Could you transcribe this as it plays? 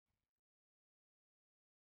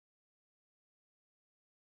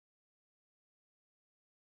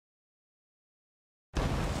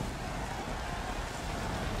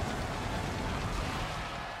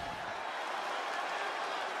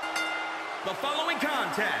The following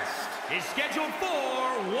contest is scheduled for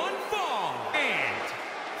one fall. And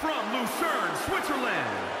from Lucerne,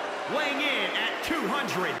 Switzerland, weighing in at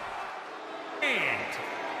 200. And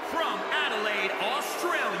from Adelaide,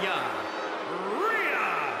 Australia,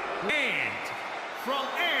 Rhea. And from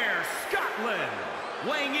Ayr, Scotland,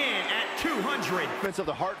 weighing in at 200. Of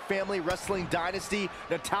the Hart family wrestling dynasty,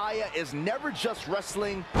 Natalya is never just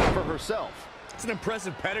wrestling for herself. It's an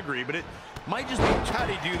impressive pedigree, but it might just be how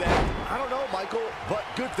do you do that? I don't know, Michael, but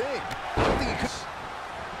good thing. I don't think it could.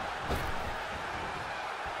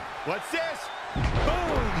 What's this?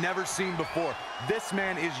 Boom! Never seen before. This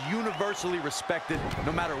man is universally respected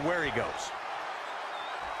no matter where he goes.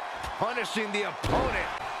 Punishing the opponent.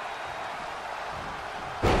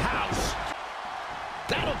 House.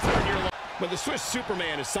 That'll turn your life. When the Swiss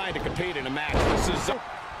Superman is signed to compete in a match, this is...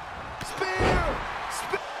 Spear!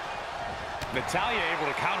 Natalya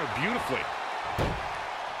able to counter beautifully.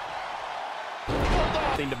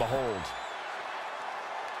 Thing to behold.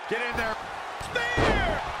 Get in there.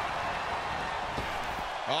 Spear!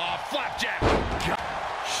 Oh, flapjack.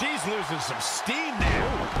 She's losing some steam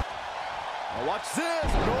now. Now watch this.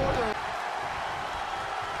 Northern.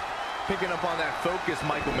 Picking up on that focus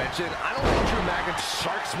Michael mentioned. I don't think Drew McIntyre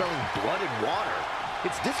shark-smelling blood and water.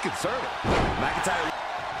 It's disconcerting. McIntyre.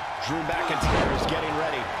 Drew McIntyre is getting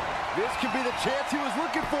ready. This could be the chance he was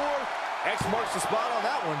looking for. X marks the spot on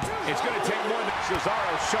that one. It's going to take more than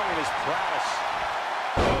Cesaro showing his prowess.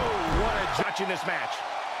 Oh, what a judge in this match.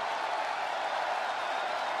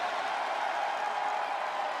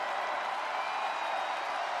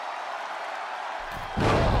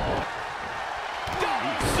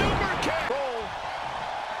 Super kick.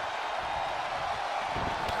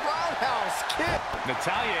 Roundhouse kick.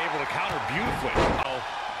 Natalya able to counter beautifully. Oh,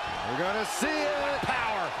 we're going to see it.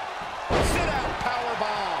 Power. Sit-out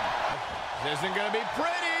powerbomb. This isn't going to be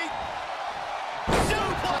pretty.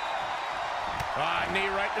 Super.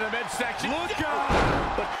 Knee right to the midsection. Look out.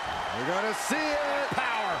 But we're going to see it.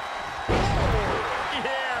 Power. Oh.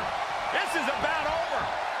 Here. This is about over.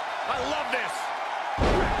 I love this.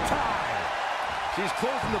 Time. She's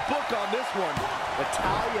closing the book on this one.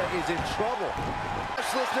 Natalya is in trouble.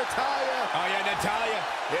 Natalya. Oh, yeah, Natalya.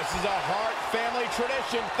 This is a Hart family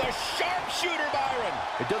tradition. The sharpshooter, Byron.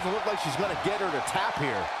 It doesn't look like she's going to get her to tap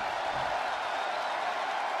here.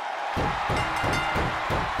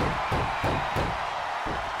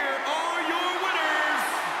 Here are your winners,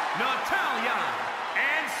 Natalya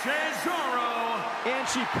and Cesaro. And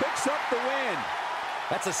she picks up the win.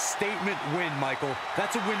 That's a statement win, Michael.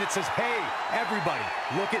 That's a win that says, hey, everybody,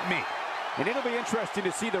 look at me. And it'll be interesting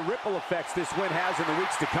to see the ripple effects this win has in the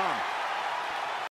weeks to come.